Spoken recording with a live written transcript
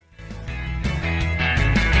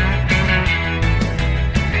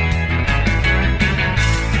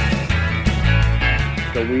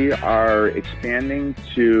We are expanding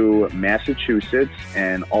to Massachusetts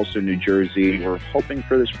and also New Jersey. We're hoping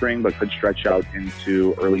for the spring, but could stretch out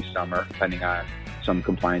into early summer, depending on some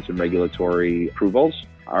compliance and regulatory approvals.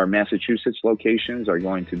 Our Massachusetts locations are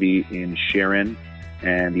going to be in Sharon,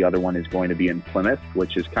 and the other one is going to be in Plymouth,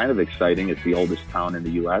 which is kind of exciting. It's the oldest town in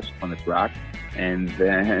the U.S., Plymouth Rock. And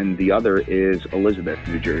then the other is Elizabeth,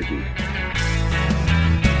 New Jersey.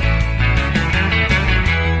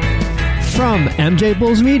 From MJ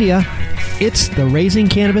Bulls Media, it's the Raising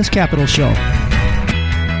Cannabis Capital Show.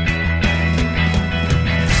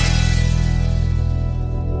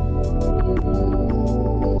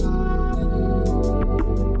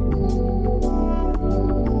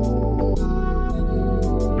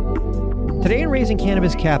 Today in Raising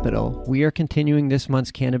Cannabis Capital, we are continuing this month's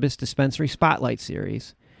Cannabis Dispensary Spotlight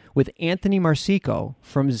Series with Anthony Marsico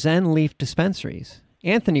from Zen Leaf Dispensaries.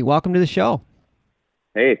 Anthony, welcome to the show.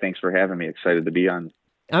 Hey, thanks for having me. Excited to be on.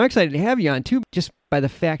 I'm excited to have you on, too, just by the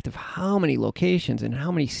fact of how many locations and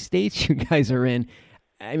how many states you guys are in.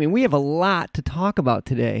 I mean, we have a lot to talk about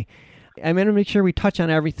today. I'm going to make sure we touch on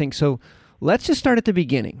everything. So let's just start at the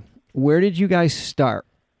beginning. Where did you guys start?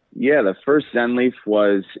 Yeah, the first Zen Leaf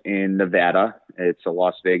was in Nevada. It's a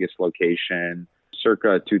Las Vegas location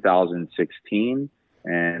circa 2016,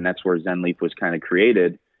 and that's where Zen Leaf was kind of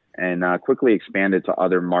created. And quickly expanded to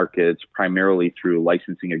other markets, primarily through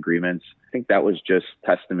licensing agreements. I think that was just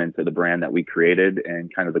testament to the brand that we created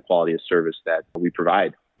and kind of the quality of service that we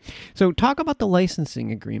provide. So talk about the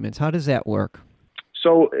licensing agreements. How does that work?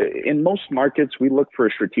 So in most markets, we look for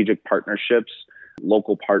strategic partnerships,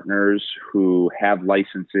 local partners who have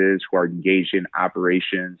licenses, who are engaged in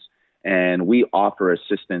operations, and we offer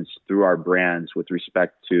assistance through our brands with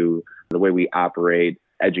respect to the way we operate,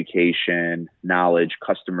 education, knowledge,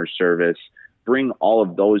 customer service, bring all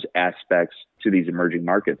of those aspects to these emerging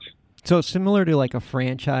markets. So similar to like a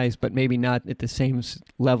franchise, but maybe not at the same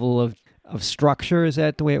level of structure. Is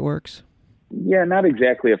that the way it works? Yeah, not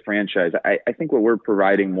exactly a franchise. I think what we're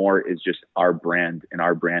providing more is just our brand and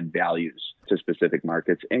our brand values to specific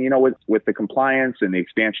markets. And, you know, with the compliance and the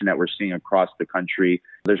expansion that we're seeing across the country,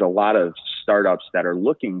 there's a lot of startups that are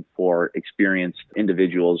looking for experienced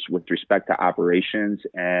individuals with respect to operations.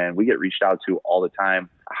 And we get reached out to all the time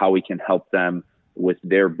how we can help them with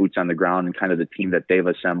their boots on the ground and kind of the team that they've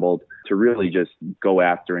assembled to really just go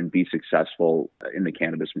after and be successful in the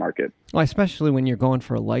cannabis market. Well, especially when you're going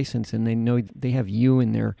for a license and they know they have you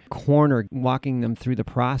in their corner walking them through the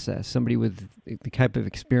process. Somebody with the type of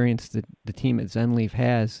experience that the team at Zen Leaf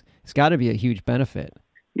has, it's got to be a huge benefit.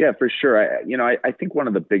 Yeah, for sure. I think one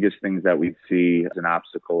of the biggest things that we see as an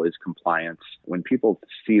obstacle is compliance. When people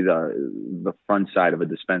see the front side of a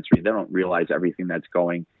dispensary, they don't realize everything that's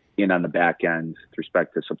going in on the back end with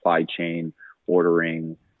respect to supply chain,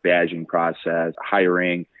 ordering, badging process,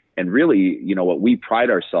 hiring. And really, you know, what we pride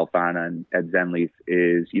ourselves on at Zen Leaf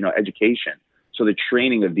is, you know, education. So the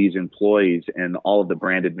training of these employees and all of the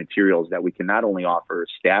branded materials that we can not only offer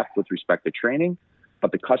staff with respect to training,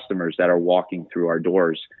 but the customers that are walking through our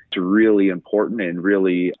doors. It's really important and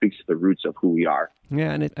really speaks to the roots of who we are.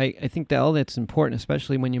 Yeah, and I think all that's important,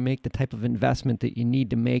 especially when you make the type of investment that you need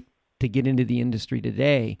to make to get into the industry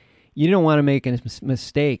today. You don't want to make a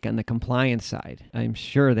mistake on the compliance side. I'm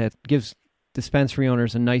sure that gives dispensary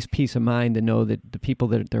owners a nice peace of mind to know that the people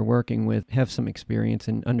that they're working with have some experience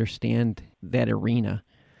and understand that arena.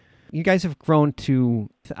 You guys have grown to,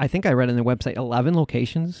 I think I read on the website, 11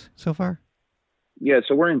 locations so far? Yeah,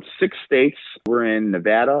 so we're in 6 states. We're in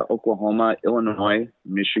Nevada, Oklahoma, Illinois,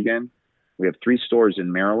 Michigan. We have 3 stores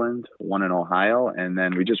in Maryland, 1 in Ohio, and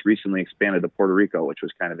then we just recently expanded to Puerto Rico, which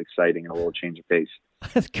was kind of exciting and a little change of pace.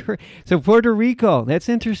 That's great. So Puerto Rico, that's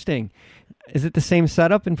interesting. Is it the same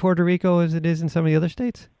setup in Puerto Rico as it is in some of the other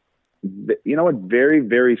states? You know what? Very,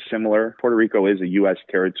 very similar. Puerto Rico is a U.S.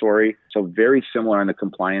 territory, so very similar on the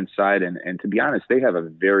compliance side. And to be honest, they have a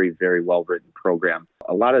very, very well-written program.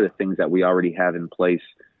 A lot of the things that we already have in place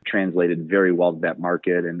translated very well to that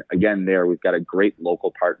market. And again, there we've got a great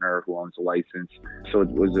local partner who owns a license. So it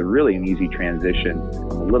was an easy transition.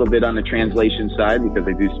 A little bit on the translation side because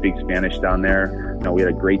they do speak Spanish down there. You know, we had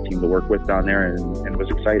a great team to work with down there and it was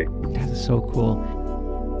exciting. That's so cool.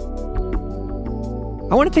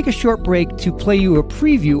 I want to take a short break to play you a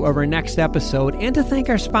preview of our next episode and to thank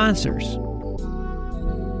our sponsors.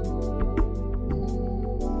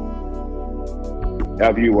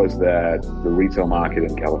 Our view was that the retail market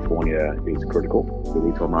in California is critical. The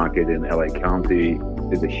retail market in LA County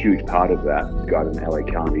is a huge part of that. We've got in LA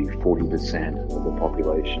County 40% of the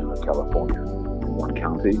population of California in one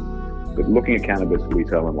county. But looking at cannabis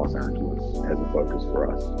retail in Los Angeles as a focus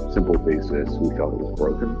for us. Simple thesis, we felt it was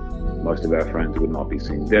broken. Most of our friends would not be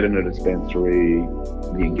seen dead in a dispensary.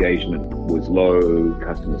 The engagement was low.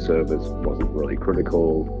 Customer service wasn't really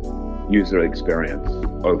critical. User experience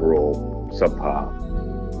overall subpar.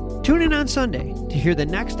 Tune in on Sunday to hear the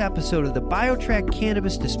next episode of the BioTrack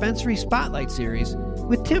Cannabis Dispensary Spotlight Series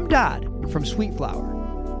with Tim Dodd from Sweet Flower.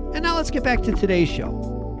 And now let's get back to today's show.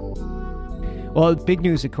 Well, the big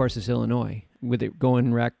news, of course, is Illinois, with it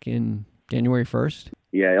going rec in January 1st.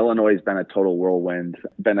 Yeah, Illinois has been a total whirlwind,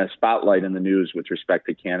 been a spotlight in the news with respect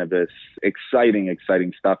to cannabis. Exciting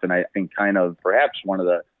stuff. And I think kind of perhaps one of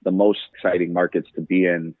the most exciting markets to be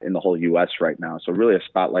in the whole U.S. right now. So really a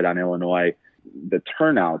spotlight on Illinois. The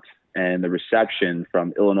turnout and the reception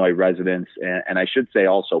from Illinois residents, and I should say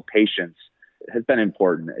also patients, has been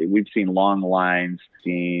important. We've seen long lines,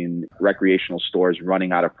 seen recreational stores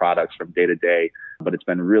running out of products from day to day, but it's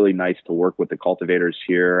been really nice to work with the cultivators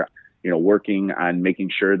here, working on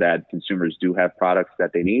making sure that consumers do have products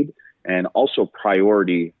that they need, and also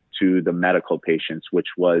priority to the medical patients, which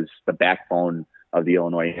was the backbone of the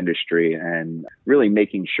Illinois industry, and really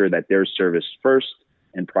making sure that they're serviced first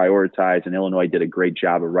and prioritized. And Illinois did a great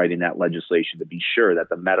job of writing that legislation to be sure that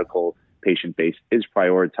the medical patient base is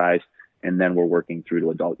prioritized, and then we're working through to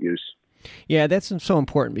adult use. Yeah, that's so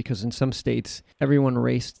important because in some states, everyone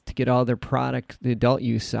raced to get all their product, the adult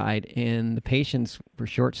use side, and the patients were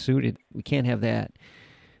short-suited. We can't have that.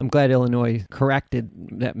 I'm glad Illinois corrected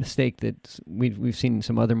that mistake that we've seen in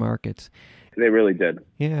some other markets. They really did.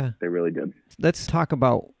 Yeah. They really did. Let's talk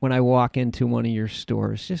about when I walk into one of your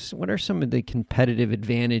stores, just what are some of the competitive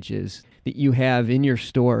advantages that you have in your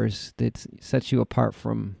stores that sets you apart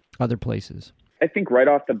from other places? I think right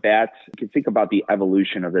off the bat, you can think about the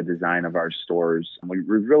evolution of the design of our stores. We've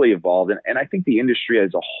really evolved, and I think the industry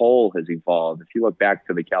as a whole has evolved. If you look back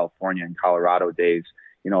to the California and Colorado days,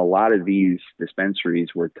 a lot of these dispensaries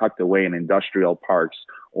were tucked away in industrial parks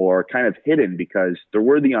or kind of hidden because there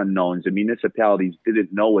were the unknowns. The municipalities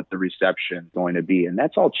didn't know what the reception was going to be, and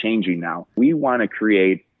that's all changing now. We want to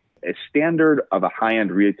create a standard of a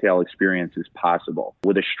high-end retail experience is possible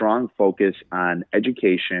with a strong focus on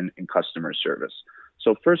education and customer service.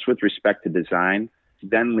 So first, with respect to design,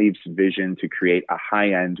 then leaves vision to create a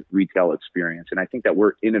high-end retail experience. And I think that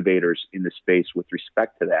we're innovators in the space with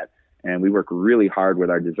respect to that. And we work really hard with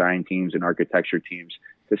our design teams and architecture teams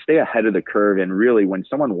to stay ahead of the curve. And really, when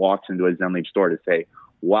someone walks into a Zen Leaf store, to say,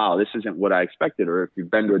 wow, this isn't what I expected. Or if you've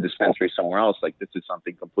been to a dispensary somewhere else, like this is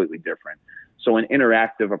something completely different. So an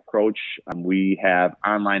interactive approach. We have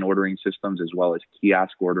online ordering systems as well as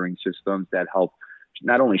kiosk ordering systems that help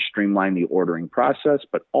not only streamline the ordering process,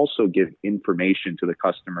 but also give information to the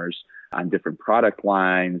customers on different product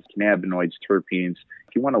lines, cannabinoids, terpenes.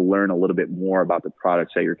 If you want to learn a little bit more about the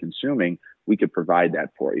products that you're consuming, we could provide that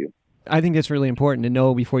for you. I think that's really important to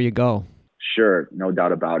know before you go. Sure, no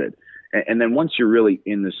doubt about it. And then once you're really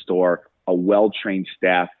in the store, a well-trained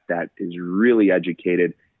staff that is really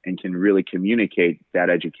educated and can really communicate that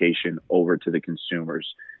education over to the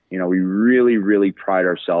consumers. We really, really pride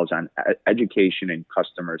ourselves on education and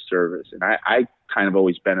customer service. And I kind of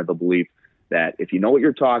always been of the belief that if you know what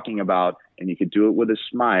you're talking about and you can do it with a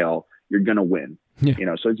smile, you're going to win. Yeah.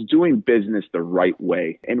 So it's doing business the right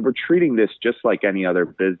way. And we're treating this just like any other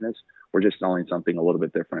business. We're just selling something a little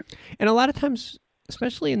bit different. And a lot of times,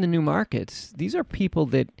 especially in the new markets, these are people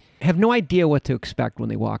that have no idea what to expect when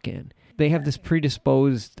they walk in. They have this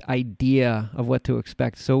predisposed idea of what to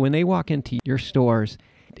expect. So when they walk into your stores,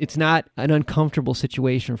 it's not an uncomfortable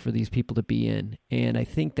situation for these people to be in. And I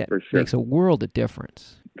think that makes a world of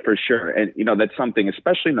difference. For sure. And, that's something,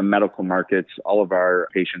 especially in the medical markets, all of our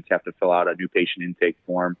patients have to fill out a new patient intake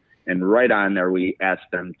form. And right on there, we ask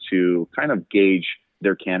them to kind of gauge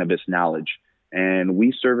their cannabis knowledge. And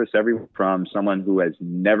we service everyone from someone who has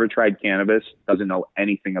never tried cannabis, doesn't know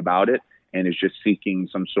anything about it, and is just seeking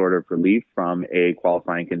some sort of relief from a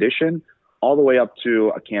qualifying condition, all the way up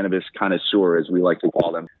to a cannabis connoisseur, as we like to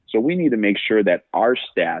call them. So we need to make sure that our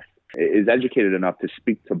staff is educated enough to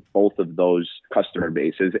speak to both of those customer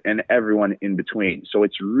bases and everyone in between. So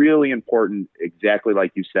it's really important, exactly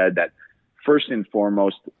like you said, that first and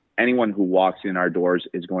foremost, anyone who walks in our doors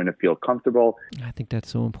is going to feel comfortable. I think that's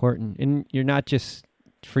so important. And you're not just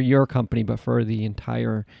for your company, but for the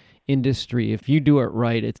entire industry. If you do it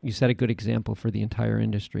right, you set a good example for the entire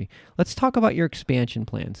industry. Let's talk about your expansion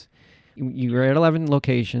plans. You're at 11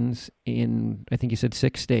 locations in, I think you said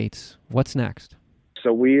 6 states. What's next?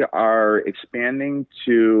 So we are expanding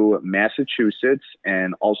to Massachusetts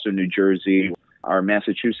and also New Jersey. Our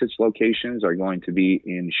Massachusetts locations are going to be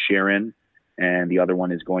in Sharon, and the other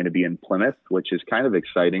one is going to be in Plymouth, which is kind of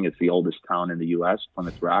exciting. It's the oldest town in the U.S.,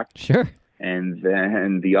 Plymouth Rock. Sure. And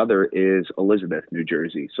then the other is Elizabeth, New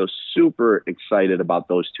Jersey. So super excited about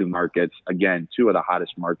those two markets. Again, two of the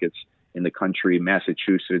hottest markets in the country.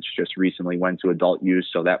 Massachusetts just recently went to adult use,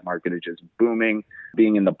 so that market is just booming.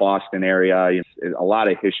 Being in the Boston area, a lot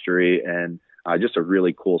of history and just a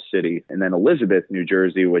really cool city. And then Elizabeth, New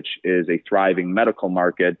Jersey, which is a thriving medical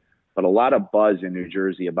market, but a lot of buzz in New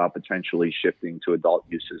Jersey about potentially shifting to adult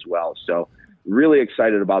use as well. So really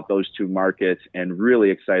excited about those two markets and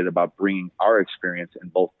really excited about bringing our experience in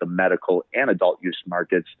both the medical and adult use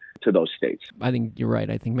markets to those states. I think you're right.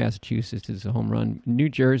 I think Massachusetts is a home run. New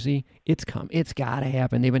Jersey, it's got to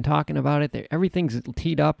happen. They've been talking about it. Everything's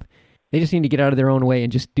teed up. They just need to get out of their own way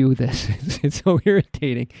and just do this. It's so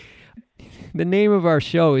irritating. The name of our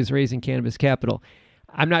show is Raising Cannabis Capital.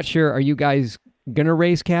 I'm not sure. Are you guys going to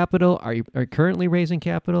raise capital? Are you currently raising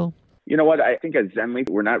capital? You know what? I think at Zenleaf,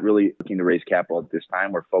 we're not really looking to raise capital at this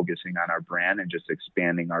time. We're focusing on our brand and just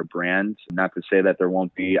expanding our brand. Not to say that there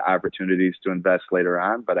won't be opportunities to invest later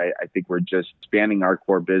on, but I think we're just expanding our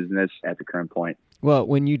core business at the current point. Well,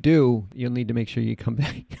 when you do, you'll need to make sure you come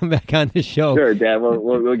back on the show. Sure, Dad.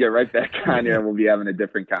 We'll get right back on here and we'll be having a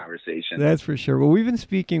different conversation. That's for sure. Well, we've been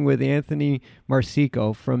speaking with Anthony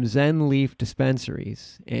Marsico from Zenleaf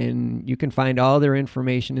Dispensaries, and you can find all their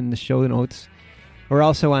information in the show notes. We're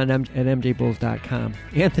also on at mjbulls.com.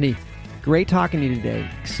 Anthony, great talking to you today.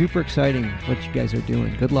 Super exciting what you guys are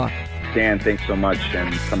doing. Good luck. Dan, thanks so much,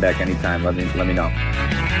 and come back anytime. Let me know.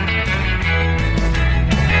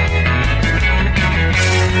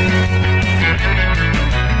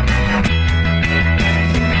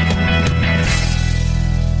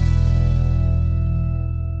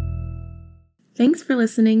 Thanks for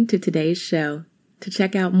listening to today's show. To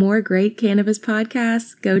check out more great cannabis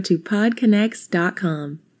podcasts, go to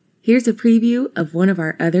podconnects.com. Here's a preview of one of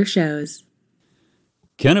our other shows.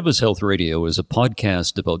 Cannabis Health Radio is a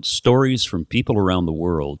podcast about stories from people around the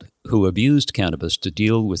world who have used cannabis to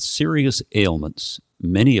deal with serious ailments,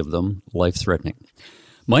 many of them life-threatening.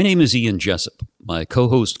 My name is Ian Jessup. My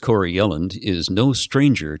co-host Corey Yelland is no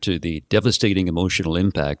stranger to the devastating emotional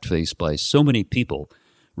impact faced by so many people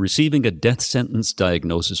receiving a death sentence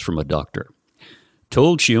diagnosis from a doctor.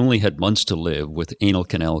 Told she only had months to live with anal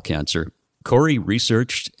canal cancer, Corey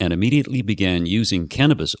researched and immediately began using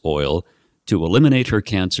cannabis oil to eliminate her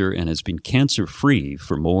cancer and has been cancer-free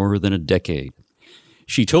for more than a decade.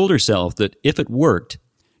 She told herself that if it worked,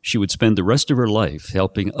 she would spend the rest of her life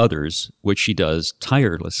helping others, which she does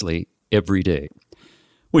tirelessly every day.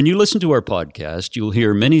 When you listen to our podcast, you'll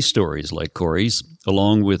hear many stories like Corey's,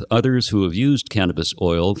 along with others who have used cannabis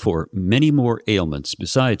oil for many more ailments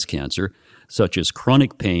besides cancer, such as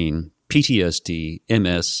chronic pain, PTSD,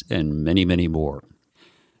 MS, and many, many more.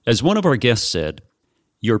 As one of our guests said,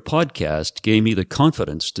 "Your podcast gave me the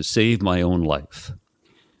confidence to save my own life."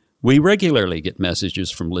 We regularly get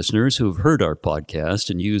messages from listeners who have heard our podcast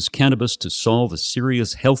and use cannabis to solve a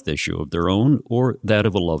serious health issue of their own or that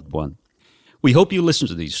of a loved one. We hope you listen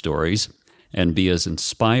to these stories and be as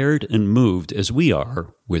inspired and moved as we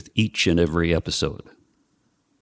are with each and every episode.